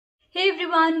Hey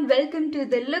everyone, welcome to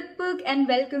the lookbook and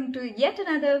welcome to yet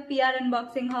another PR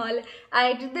unboxing haul.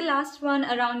 I did the last one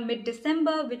around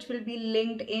mid-December, which will be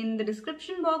linked in the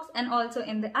description box and also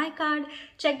in the iCard.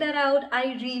 Check that out.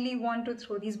 I really want to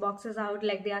throw these boxes out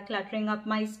like they are cluttering up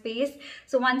my space.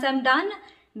 So once I'm done,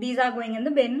 these are going in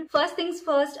the bin. First things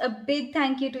first, a big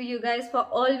thank you to you guys for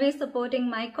always supporting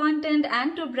my content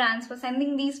and to brands for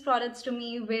sending these products to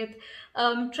me with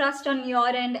trust on your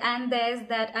end and theirs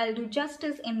that I'll do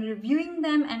justice in reviewing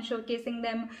them and showcasing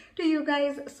them to you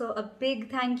guys. So a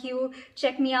big thank you.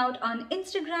 Check me out on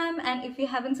Instagram, and if you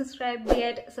haven't subscribed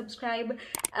yet, subscribe.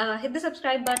 Hit the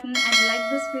subscribe button and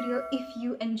like this video if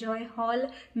you enjoy haul,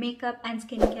 makeup and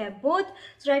skincare both.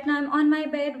 So right now I'm on my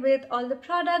bed with all the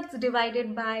products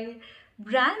divided by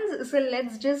brands, so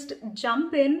let's just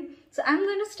jump in. So I'm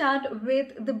going to start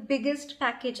with the biggest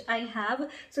package I have.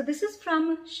 So this is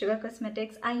from Sugar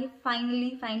Cosmetics. I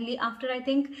finally after I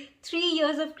think 3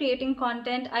 years of creating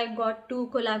content, I got to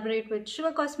collaborate with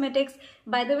Sugar Cosmetics.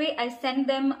 By the way, I sent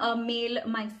them a mail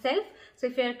myself. So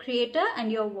if you're a creator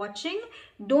and you're watching,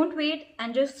 don't wait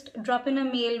and just drop in a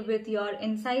mail with your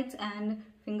insights and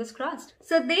fingers crossed.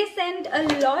 So they sent a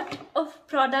lot of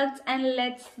products and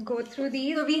let's go through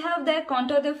these. So we have their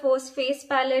Contour de Force face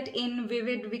palette in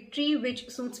Vivid Victory, which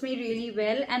suits me really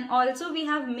well, and also we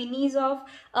have minis of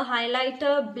a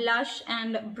highlighter, blush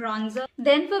and bronzer.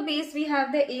 Then for base we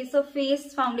have the Ace of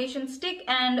Face foundation stick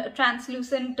and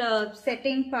translucent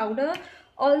setting powder.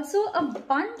 Also a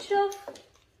bunch of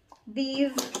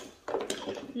these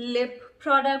lip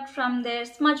product from their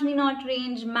Smudge Me Not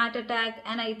range, Matte Attack,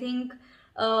 and I think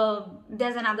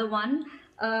there's another one.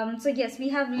 So yes, we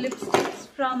have lipsticks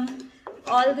from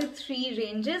all the three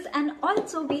ranges, and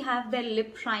also we have their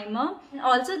lip primer and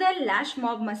also their lash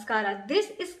mob mascara.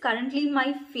 This is currently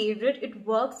my favorite. It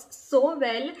works so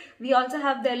well. We also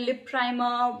have their lip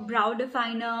primer, brow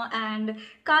definer and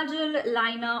kajal,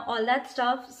 liner, all that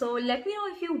stuff. So let me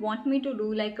know if you want me to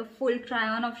do like a full try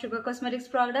on of Sugar Cosmetics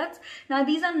products. Now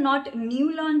these are not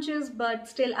new launches, but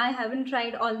still I haven't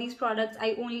tried all these products.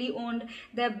 I only owned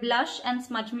their blush and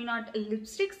Smudge Me Not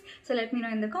lipsticks, so let me know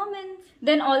in the comments.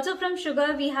 Then also from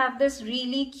Sugar we have this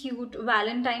really cute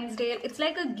Valentine's Day. It's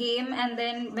like a game, and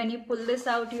then when you pull this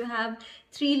out you have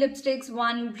 3 lipsticks,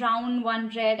 one brown,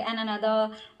 one red and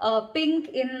another pink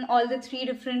in all the 3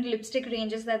 different lipstick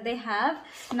ranges that they have.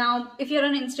 Now if you're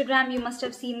on Instagram, you must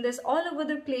have seen this all over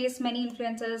the place. Many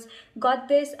influencers got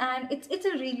this and it's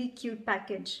a really cute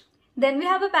package. Then we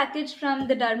have a package from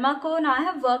the Derma Co. Now I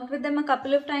have worked with them a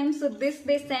couple of times, so this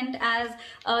they sent as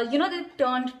they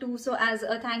turned to, so as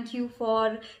a thank you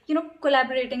for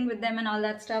collaborating with them and all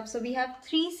that stuff. So we have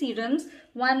 3 serums.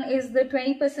 One is the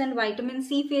 20% vitamin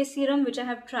C face serum, which I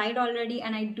have tried already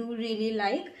and I do really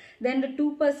like. Then the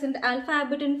 2% alpha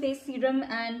arbutin face serum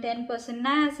and 10%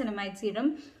 niacinamide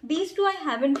serum. These two I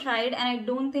haven't tried and I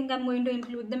don't think I'm going to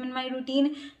include them in my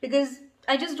routine because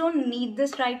I just don't need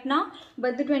this right now.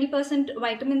 But the 20%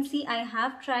 vitamin C I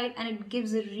have tried and it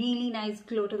gives a really nice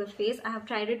glow to the face. I have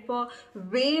tried it for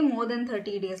way more than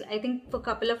 30 days. I think for a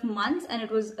couple of months, and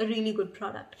it was a really good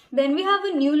product. Then we have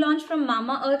a new launch from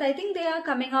Mamaearth. I think they are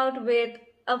coming out with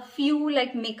a few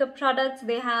like makeup products.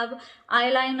 They have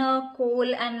eyeliner,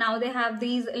 kohl, and now they have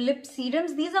these lip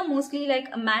serums. These are mostly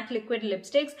like matte liquid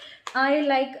lipsticks. I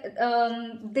like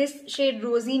this shade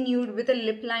Rosy Nude with a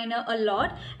lip liner a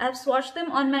lot. I've swatched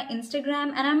them on my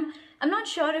Instagram and I'm not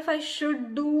sure if I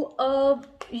should do a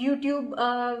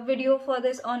YouTube video for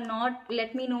this or not.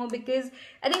 Let me know, because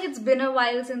I think it's been a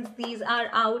while since these are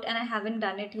out and I haven't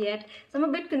done it yet. So I'm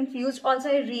a bit confused. Also,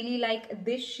 I really like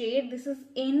this shade. This is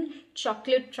in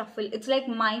Chocolate Truffle. It's like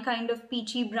my kind of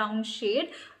peachy brown shade.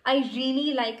 I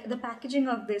really like the packaging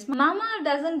of this. Mama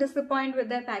doesn't disappoint with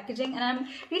their packaging, and I'm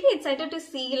really excited to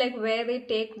see like where they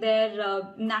take their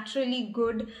naturally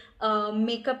good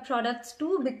makeup products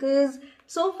to, because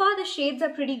so far the shades are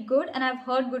pretty good and I've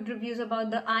heard good reviews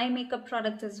about the eye makeup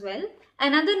products as well.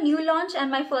 Another new launch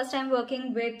and my first time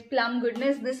working with Plum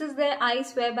Goodness. This is their I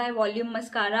Swear by Volume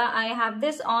Mascara. I have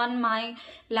this on my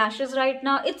lashes right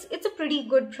now. It's a pretty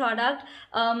good product.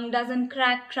 Doesn't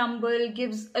crack, crumble,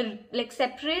 gives like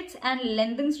separates and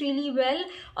lengthens really well.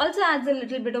 Also adds a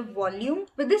little bit of volume.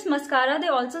 With this mascara, they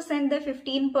also send their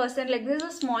 15%. Like this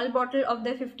is a small bottle of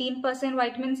their 15%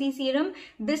 vitamin C serum.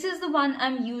 This is the one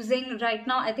I'm using right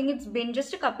now. I think it's been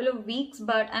just a couple of weeks,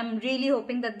 but I'm really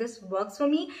hoping that this works for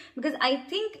me, because I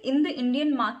think in the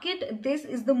Indian market, this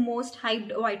is the most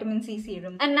hyped vitamin C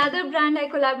serum. Another brand I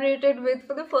collaborated with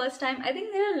for the first time. I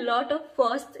think there are a lot of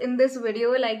firsts in this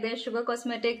video, like there's Sugar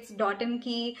Cosmetics, Dot and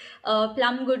Key,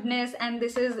 Plum Goodness, and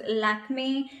this is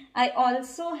Lakme. I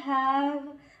also have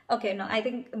Okay, no, I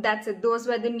think that's it. Those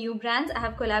were the new brands. I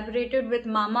have collaborated with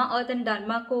Mamaearth and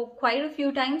Derma Co quite a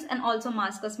few times, and also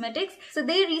Mars Cosmetics. So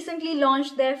they recently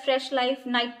launched their Fresh Life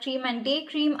night cream and day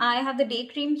cream. I have the day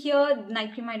cream here.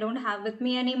 Night cream I don't have with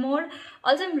me anymore.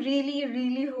 Also, I'm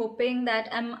really hoping that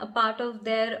I'm a part of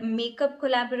their makeup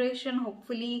collaboration.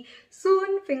 Hopefully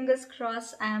soon, fingers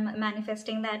crossed. I'm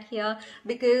manifesting that here,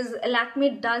 because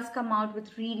Lakme does come out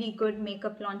with really good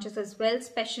makeup launches as well,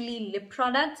 especially lip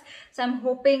products. So I'm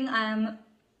hoping I'm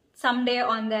someday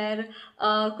on their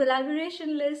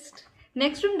collaboration list.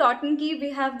 Next, from Key, we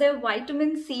have their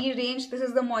vitamin C range. This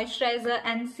is the moisturizer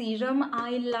and serum.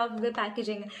 I love the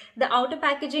packaging, the outer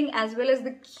packaging as well as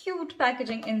the cute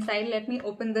packaging inside. Let me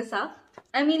open this up.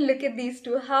 I mean, look at these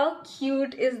two. How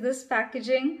cute is this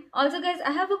packaging? Also guys,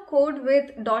 I have a code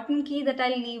with Key that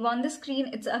I'll leave on the screen.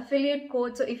 It's an affiliate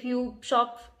code, so if you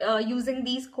shop using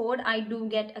these code, I do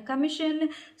get a commission.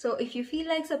 So if you feel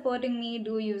like supporting me,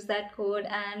 do use that code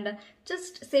and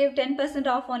just save 10%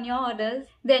 off on your orders.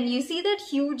 Then you see that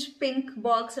huge pink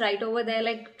box right over there.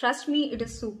 Like, trust me, it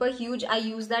is super huge. I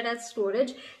use that as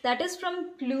storage. That is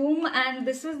from Plum, and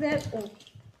this is their...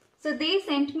 So they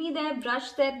sent me their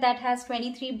brush set that has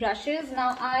 23 brushes.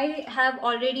 Now I have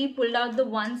already pulled out the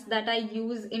ones that I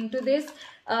use into this.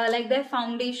 Like their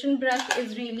foundation brush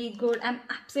is really good. I'm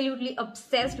absolutely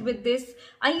obsessed with this.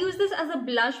 I use this as a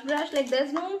blush brush. Like,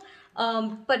 there's no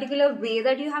particular way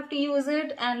that you have to use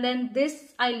it. And then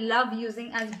this I love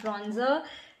using as bronzer.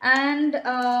 And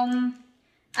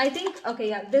I think, okay,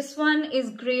 yeah, this one is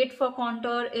great for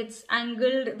contour. It's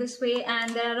angled this way,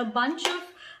 and there are a bunch of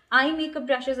eye makeup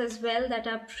brushes as well that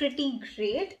are pretty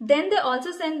great. Then they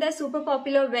also sent their super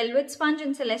popular velvet sponge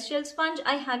and celestial sponge.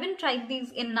 I haven't tried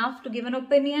these enough to give an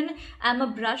opinion. I'm a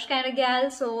brush kind of gal,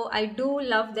 so I do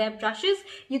love their brushes.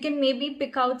 You can maybe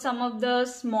pick out some of the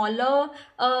smaller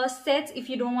sets if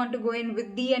you don't want to go in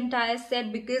with the entire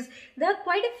set, because there are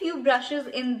quite a few brushes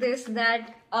in this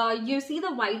that you see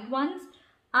the white ones.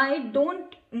 I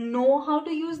don't know how to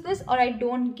use this, or I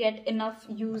don't get enough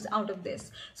use out of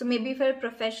this. So maybe if you're a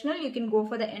professional, you can go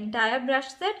for the entire brush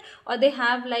set, or they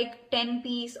have like 10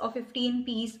 piece or 15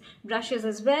 piece brushes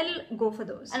as well. Go for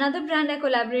those. Another brand I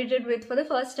collaborated with for the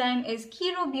first time is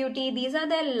Kiro Beauty. These are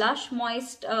their Lush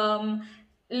Moist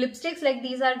lipsticks. Like,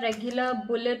 these are regular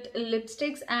bullet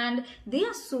lipsticks, and they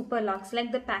are super luxe.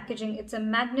 Like, the packaging, it's a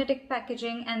magnetic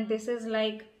packaging, and this is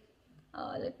like,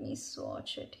 let me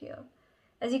swatch it here.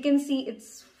 As you can see,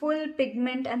 it's full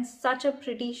pigment and such a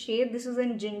pretty shade. This is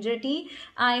in ginger tea.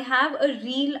 I have a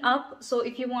reel up, so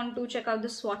if you want to check out the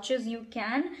swatches, you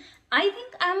can. I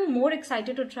think I'm more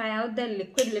excited to try out their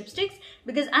liquid lipsticks,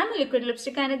 because I'm a liquid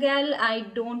lipstick kind of gal. I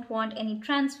don't want any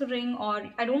transferring,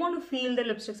 or I don't want to feel the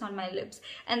lipsticks on my lips.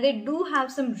 And they do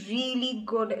have some really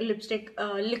good lipstick,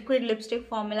 liquid lipstick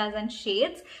formulas and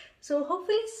shades. So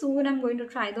hopefully soon I'm going to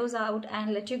try those out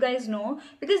and let you guys know,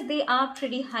 because they are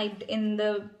pretty hyped in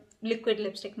the liquid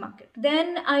lipstick market.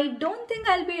 Then I don't think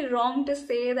I'll be wrong to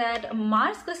say that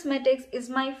Mars Cosmetics is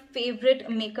my favorite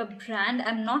makeup brand.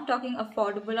 I'm not talking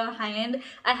affordable or high-end.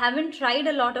 I haven't tried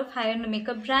a lot of high-end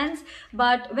makeup brands,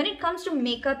 but when it comes to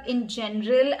makeup in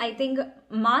general, I think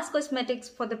Mars Cosmetics,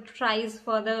 for the price,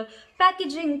 for the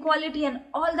packaging, quality and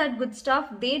all that good stuff,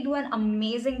 they do an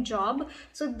amazing job.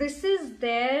 So this is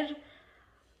their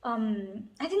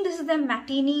I think this is the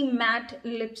Matinee Matte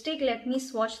lipstick. Let me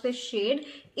swatch the shade.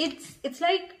 It's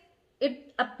like,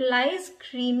 it applies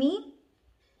creamy,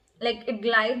 like it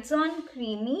glides on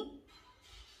creamy,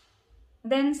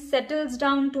 then settles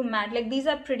down to matte. Like, these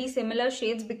are pretty similar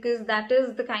shades, because that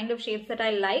is the kind of shades that I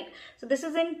like. So this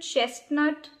is in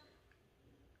Chestnut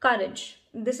Courage.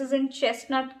 This is in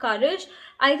Chestnut Courage.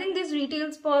 I think this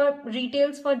retails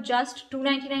for just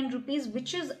 299 rupees,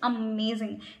 which is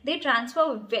amazing. They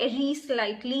transfer very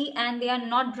slightly and they are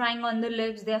not drying on the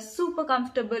lips. They are super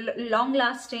comfortable, long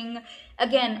lasting.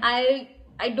 Again, I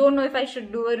don't know if I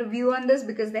should do a review on this,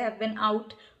 because they have been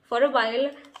out for a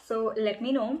while. So let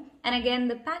me know. And again,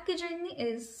 the packaging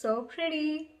is so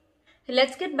pretty.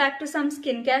 Let's get back to some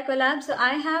skincare collabs. So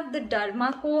I have the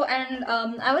Derma Co, and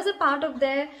I was a part of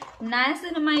their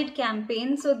niacinamide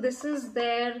campaign. So this is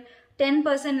their 10%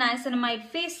 niacinamide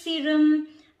face serum,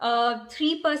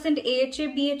 3%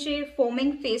 AHA BHA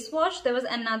foaming face wash. There was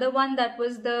another one that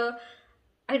was the,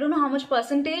 I don't know how much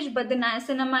percentage, but the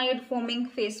niacinamide foaming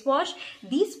face wash.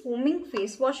 These foaming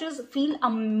face washes feel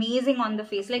amazing on the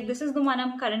face. Like, this is the one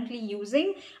I'm currently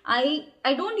using. I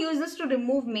don't use this to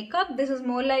remove makeup. This is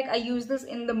more like I use this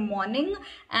in the morning,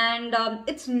 and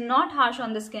it's not harsh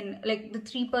on the skin. Like the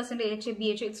 3% AHA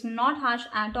BHA, it's not harsh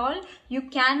at all. You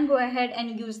can go ahead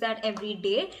and use that every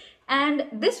day. And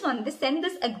this one, they sent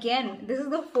this again. This is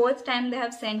the 4th time they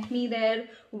have sent me their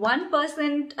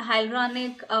 1%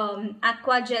 hyaluronic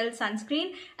aqua gel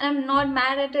sunscreen, and I'm not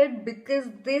mad at it because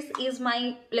this is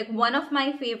my, like, one of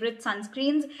my favorite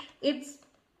sunscreens. It's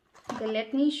okay,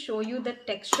 let me show you the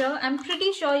texture. I'm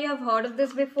pretty sure you have heard of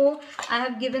this before. I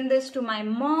have given this to my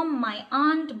mom, my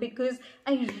aunt, because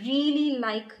I really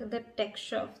like the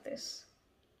texture of this.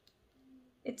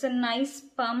 It's a nice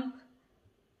pump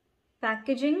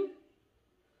packaging.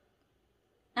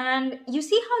 And you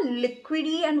see how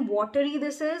liquidy and watery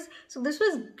this is? So this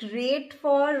was great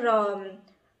for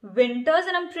winters,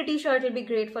 and I'm pretty sure it will be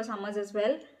great for summers as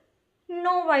well.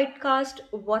 No white cast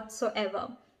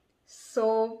whatsoever.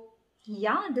 So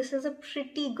yeah, this is a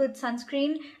pretty good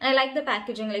sunscreen, and I like the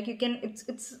packaging. Like, you can, it's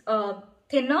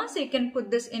thinner, so you can put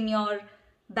this in your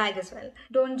bag as well.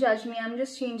 Don't judge me, I'm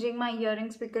just changing my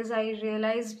earrings because I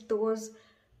realized those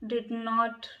did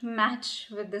not match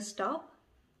with this top.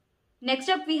 Next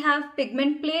up we have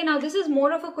Pigment Play. Now this is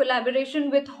more of a collaboration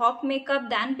with Hawk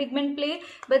Makeup than Pigment Play,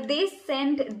 but they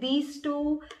sent these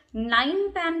two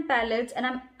 9-pan palettes and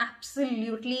I'm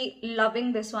absolutely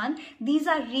loving this one. These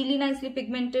are really nicely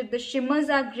pigmented. The shimmers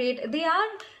are great. They are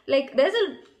like, there's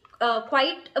a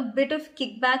quite a bit of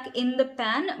kickback in the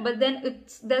pan, but then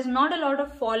there's not a lot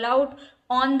of fallout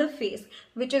on the face,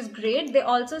 which is great. They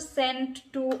also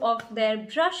sent 2 of their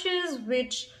brushes,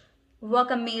 which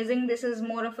work amazing. This is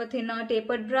more of a thinner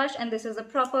tapered brush and this is a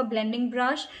proper blending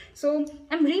brush. So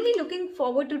I'm really looking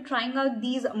forward to trying out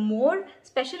these more,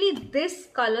 especially this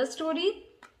color story.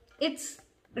 It's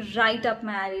right up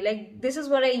my alley. Like, this is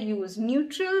what I use,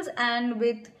 neutrals and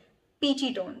with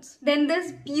peachy tones. Then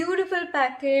this beautiful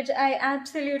package, I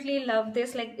absolutely love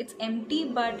this. Like, it's empty,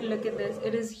 but look at this,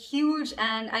 it is huge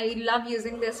and I love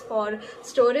using this for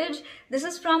storage. This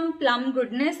is from Plum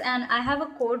Goodness and I have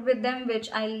a code with them which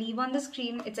I'll leave on the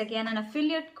screen. It's again an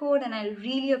affiliate code and I'll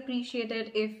really appreciate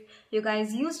it if you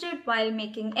guys used it while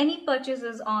making any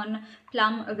purchases on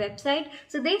Plum website.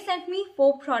 So they sent me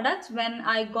 4 products when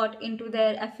I got into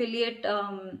their affiliate,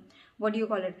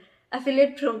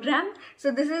 affiliate program.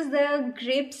 So this is the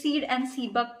grapeseed and sea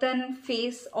buckthorn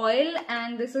face oil,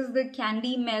 and this is the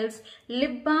Candy Melts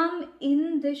lip balm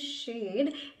in the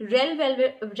shade Red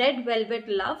Velvet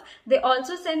Love. They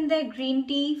also sent their green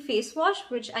tea face wash,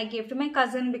 which I gave to my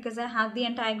cousin because I have the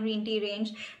entire green tea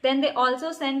range. Then they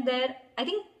also sent their, I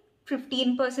think,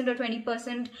 15% or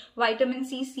 20% vitamin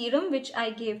C serum, which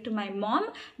I gave to my mom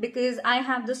because I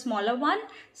have the smaller one.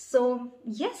 So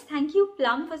yes, thank you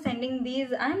Plum for sending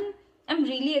these. I'm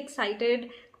really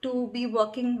excited to be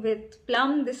working with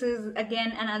Plum. This is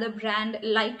again another brand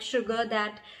like Sugar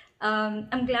that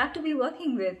I'm glad to be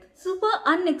working with. Super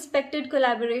unexpected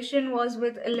collaboration was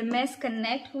with Limes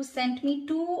Connect, who sent me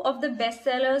 2 of the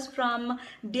bestsellers from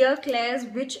Dear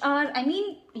Klairs, which are, I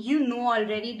mean, you know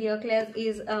already, Dear Klairs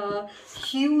is a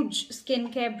huge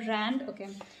skincare brand. Okay,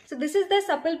 so this is the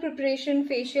Supple Preparation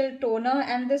Facial Toner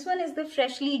and this one is the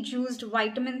freshly juiced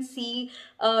vitamin C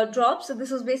drop. So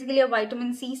this is basically a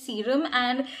vitamin C serum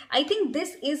and I think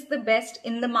this is the best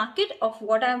in the market of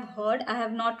what I've heard. I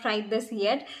have not tried this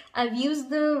yet. I've used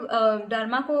the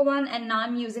Derma Co one and now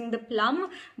I'm using the Plum,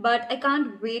 but I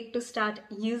can't wait to start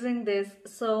using this.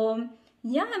 So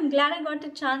yeah, I'm glad I got a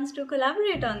chance to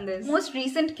collaborate on this. Most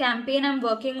recent campaign I'm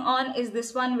working on is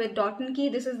this one with Key.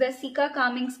 This is their Cica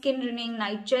Calming Skin Renewing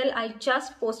Night Gel. I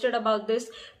just posted about this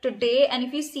today and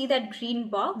if you see that green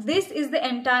box, this is the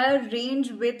entire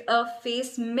range with a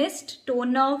face mist,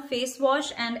 toner, face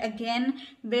wash and again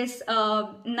this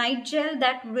night gel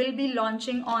that will be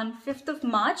launching on 5th of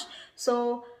March.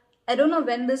 So I don't know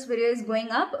when this video is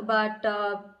going up, but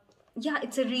yeah,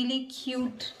 it's a really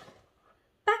cute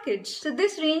package. So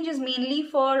this range is mainly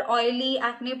for oily,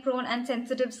 acne prone and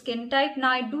sensitive skin type. Now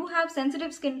I do have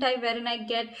sensitive skin type wherein I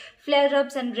get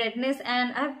flare-ups and redness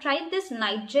and I've tried this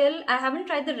night gel. I haven't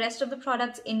tried the rest of the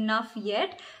products enough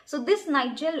yet. So this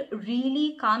night gel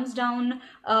really calms down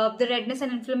the redness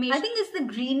and inflammation. I think it's the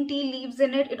green tea leaves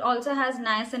in it. It also has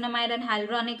niacinamide and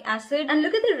hyaluronic acid. And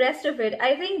look at the rest of it.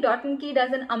 I think Key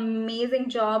does an amazing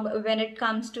job when it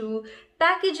comes to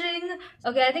packaging.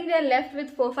 Okay, I think we are left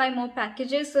with 4-5 more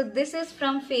packages. So this is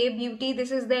from Faye Beauty.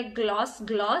 This is their gloss.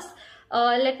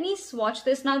 Let me swatch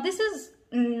this. Now this is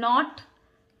not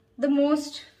the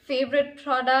most favorite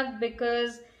product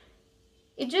because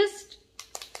it just,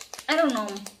 I don't know,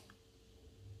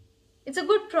 it's a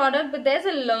good product but there's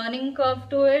a learning curve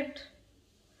to it.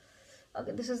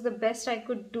 Okay, this is the best I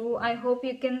could do. I hope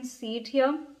you can see it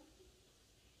here.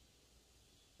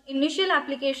 Initial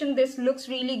application, this looks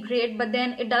really great, but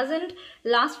then it doesn't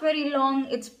last very long.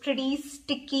 It's pretty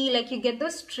sticky, like you get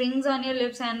those strings on your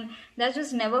lips, and that's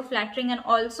just never flattering. And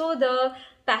also the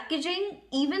packaging,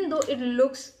 even though it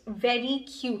looks very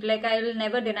cute, like I will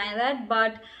never deny that,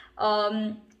 but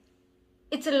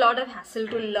it's a lot of hassle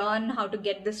to learn how to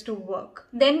get this to work.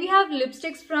 Then we have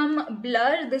lipsticks from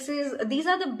Blur. These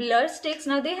are the Blur sticks.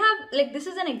 Now they have, like, this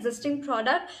is an existing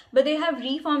product, but they have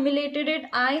reformulated it.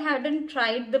 I hadn't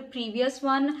tried the previous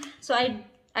one, so I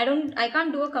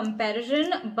can't do a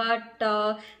comparison, but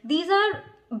these are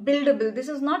buildable. This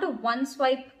is not a one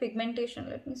swipe pigmentation.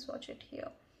 Let me swatch it here.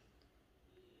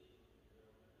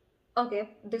 Okay,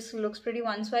 this looks pretty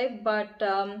one swipe, but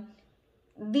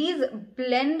these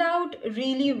blend out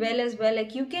really well as well.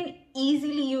 Like you can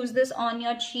easily use this on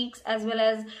your cheeks as well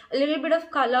as a little bit of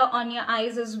color on your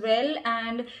eyes as well.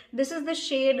 And this is the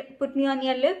shade Put Me On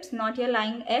Your Lips, Not Your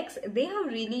Lying Ex. They have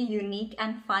really unique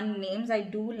and fun names. I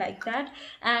do like that.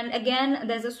 And again,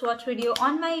 there's a swatch video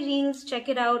on my reels. Check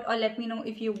it out, or let me know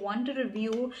if you want to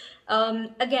review.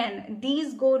 Again,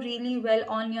 these go really well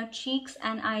on your cheeks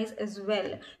and eyes as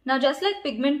well. Now, just like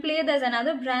Pigment Play, there's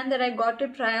another brand that I got to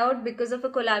try out because of a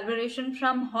collaboration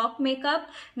from Hawk Makeup.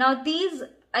 Now these,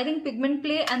 I think Pigment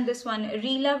Play and this one,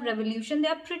 Relove Revolution, they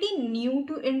are pretty new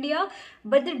to India,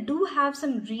 but they do have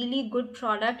some really good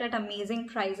product at amazing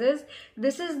prices.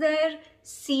 This is their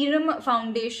serum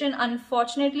foundation.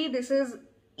 Unfortunately, this is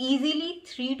easily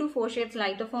 3 to 4 shades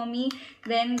lighter for me.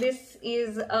 Then this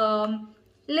is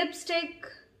lipstick.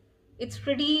 It's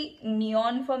pretty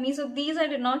neon for me. So these I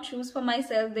did not choose for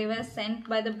myself. They were sent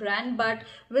by the brand, but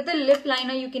with a lip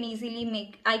liner, you can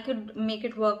easily I could make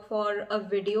it work for a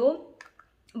video.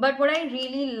 But what I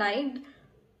really liked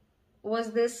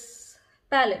was this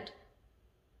palette.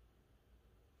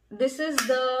 This is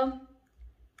the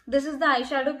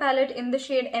eyeshadow palette in the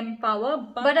shade Empower,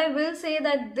 but I will say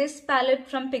that this palette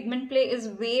from Pigment Play is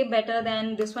way better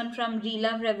than this one from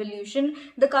Relove Revolution.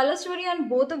 The color story on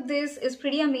both of this is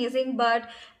pretty amazing, but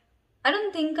I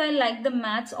don't think I like the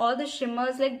mattes or the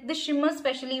shimmers. Like the shimmers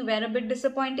especially were a bit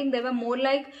disappointing. They were more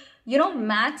like, you know,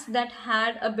 mattes that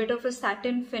had a bit of a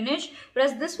satin finish,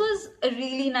 whereas this was a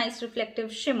really nice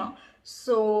reflective shimmer.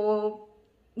 So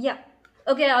yeah.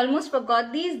 Okay, I almost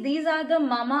forgot these. These are the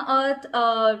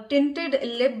Mamaearth tinted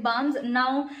lip balms.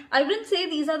 Now, I wouldn't say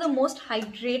these are the most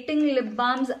hydrating lip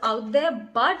balms out there,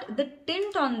 but the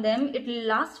tint on them, it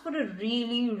lasts for a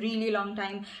really, really long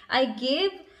time. I gave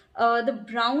the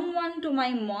brown one to my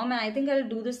mom, and I think I'll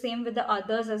do the same with the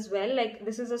others as well. Like,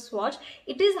 this is a swatch.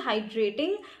 It is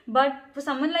hydrating, but for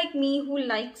someone like me who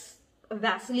likes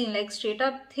Vaseline, like straight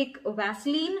up thick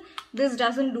Vaseline, this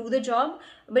doesn't do the job.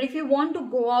 But if you want to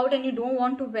go out and you don't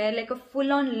want to wear like a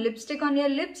full-on lipstick on your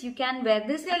lips, you can wear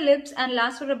this on your lips and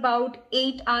last for about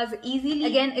 8 hours easily.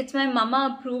 Again, it's my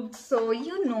mama approved, so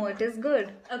you know it is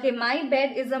good. Okay, my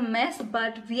bed is a mess,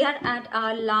 but we are at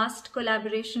our last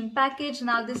collaboration package.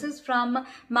 Now this is from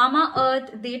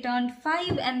Mamaearth. They turned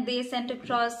 5 and they sent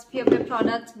across few of their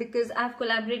products because I've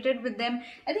collaborated with them,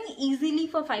 I think, easily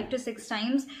for 5 to 6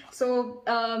 times. So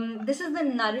this is the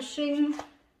Nourishing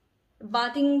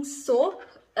Bathing Soap.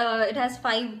 It has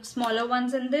 5 smaller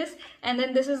ones in this, and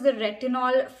then this is the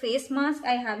retinol face mask.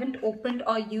 I haven't opened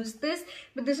or used this,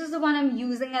 but this is the one I'm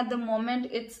using at the moment.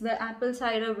 It's the apple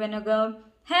cider vinegar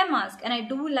hair mask, and I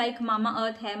do like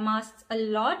Mamaearth hair masks a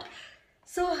lot.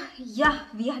 So yeah,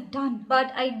 we are done.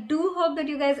 But I do hope that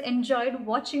you guys enjoyed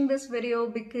watching this video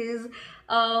because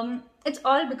it's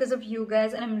all because of you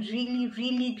guys, and I'm really,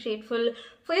 really grateful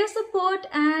for your support,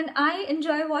 and I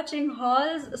enjoy watching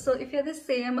hauls. So if you're the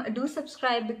same, do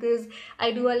subscribe because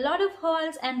I do a lot of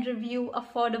hauls and review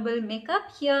affordable makeup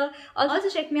here. Also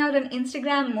check me out on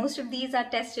Instagram. Most of these are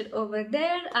tested over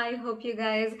there. I hope you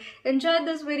guys enjoyed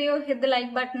this video. Hit the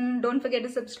like button. Don't forget to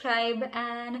subscribe,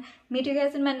 and meet you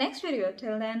guys in my next video.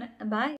 Till then, bye.